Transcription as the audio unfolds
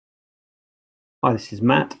Hi, this is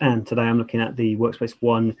Matt, and today I'm looking at the Workspace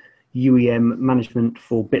ONE UEM management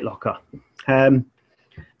for BitLocker.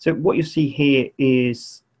 So what you see here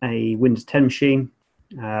is a Windows 10 machine.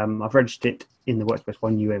 I've registered it in the Workspace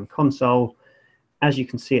ONE UEM console. As you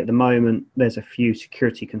can see at the moment, there's a few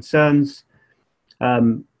security concerns.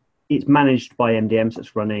 It's managed by MDM, so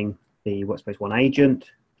it's running the Workspace ONE agent.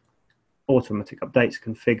 Automatic updates are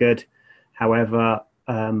configured. However,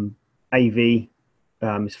 AV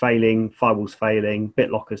is failing, firewall's failing,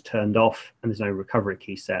 BitLocker's turned off, and there's no recovery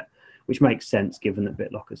key set, which makes sense given that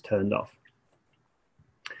BitLocker's turned off.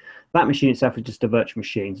 That machine itself is just a virtual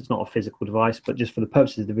machine, so it's not a physical device, but just for the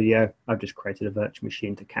purposes of the video, I've just created a virtual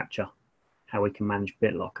machine to capture how we can manage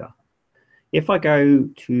BitLocker. If I go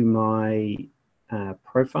to my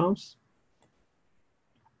profiles,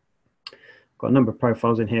 I've got a number of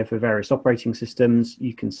profiles in here for various operating systems.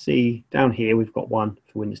 You can see down here we've got one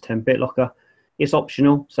for Windows 10 BitLocker. It's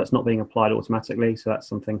optional, so it's not being applied automatically, so that's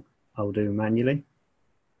something I'll do manually.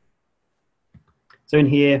 So in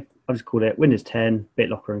here, I've just called it Windows 10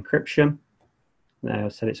 BitLocker encryption. Now I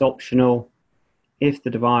said it's optional. If the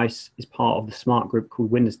device is part of the smart group called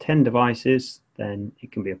Windows 10 devices, then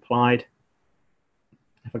it can be applied.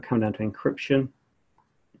 If I come down to encryption,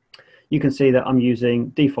 you can see that I'm using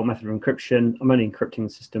default method of encryption. I'm only encrypting the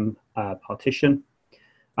system partition.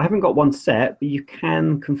 I haven't got one set, but you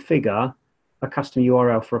can configure a custom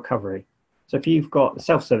URL for recovery. So if you've got a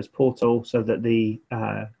self-service portal so that the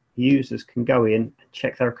users can go in and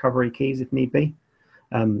check their recovery keys if need be,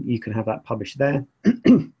 you can have that published there.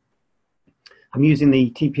 I'm using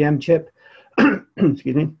the TPM chip,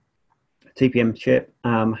 excuse me, TPM chip.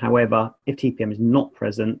 However, if TPM is not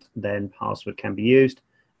present, then password can be used,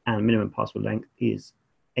 and minimum password length is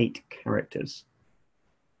 8 characters.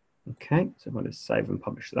 Okay, so I'm going to save and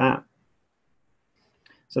publish that.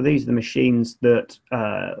 So these are the machines that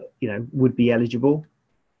would be eligible.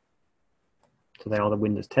 So they are the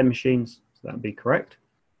Windows 10 machines, so that would be correct.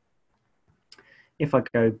 If I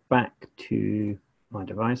go back to my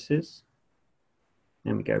devices,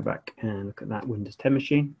 and we go back and look at that Windows 10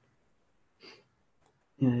 machine,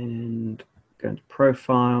 and go into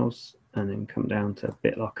profiles, and then come down to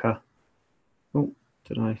BitLocker. Oh,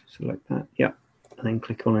 did I select that? Yep, and then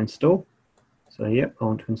click on install. So yep, I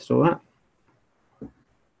want to install that.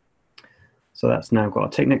 So that's now got a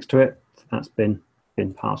tick next to it. So that's been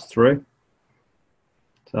passed through.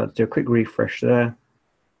 So let's do a quick refresh there.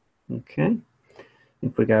 Okay.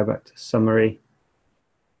 If we go back to summary,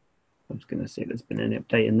 I'm just going to see if there's been any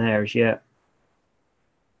update in there as yet.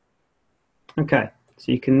 Okay,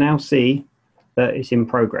 so you can now see that it's in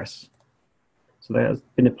progress. So that has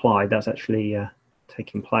been applied. That's actually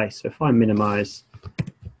taking place. So if I minimize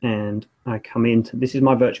and I come into, this is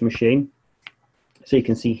my virtual machine. So you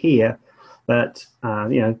can see here that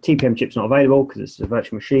TPM chip's not available because it's a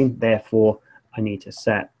virtual machine. Therefore, I need to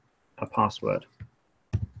set a password.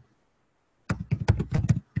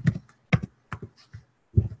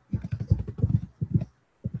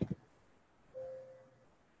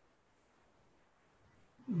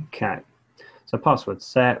 Okay, so password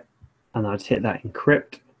set, and I'd hit that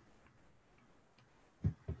encrypt.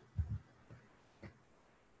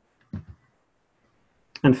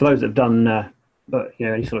 And for those that have done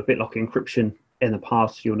any sort of BitLocker encryption in the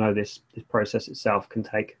past, you'll know this process itself can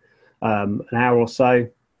take an hour or so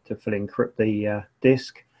to fully encrypt the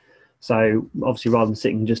disk. So obviously, rather than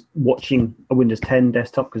sitting just watching a Windows 10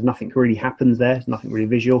 desktop, because nothing really happens there, there's nothing really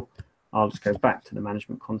visual, I'll just go back to the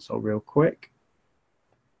management console real quick.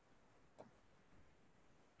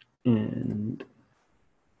 And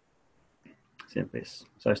see this.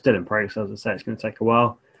 So still in progress, as I say, it's going to take a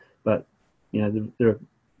while, but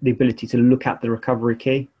the ability to look at the recovery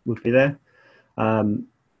key would be there.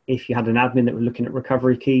 If you had an admin that was looking at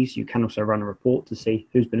recovery keys, you can also run a report to see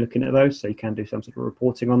who's been looking at those, so you can do some sort of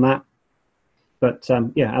reporting on that. But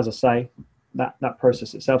yeah, as I say, that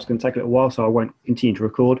process itself is going to take a little while, so I won't continue to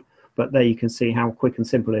record. But there you can see how quick and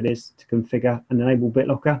simple it is to configure and enable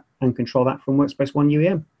BitLocker and control that from Workspace ONE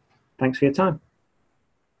UEM. Thanks for your time.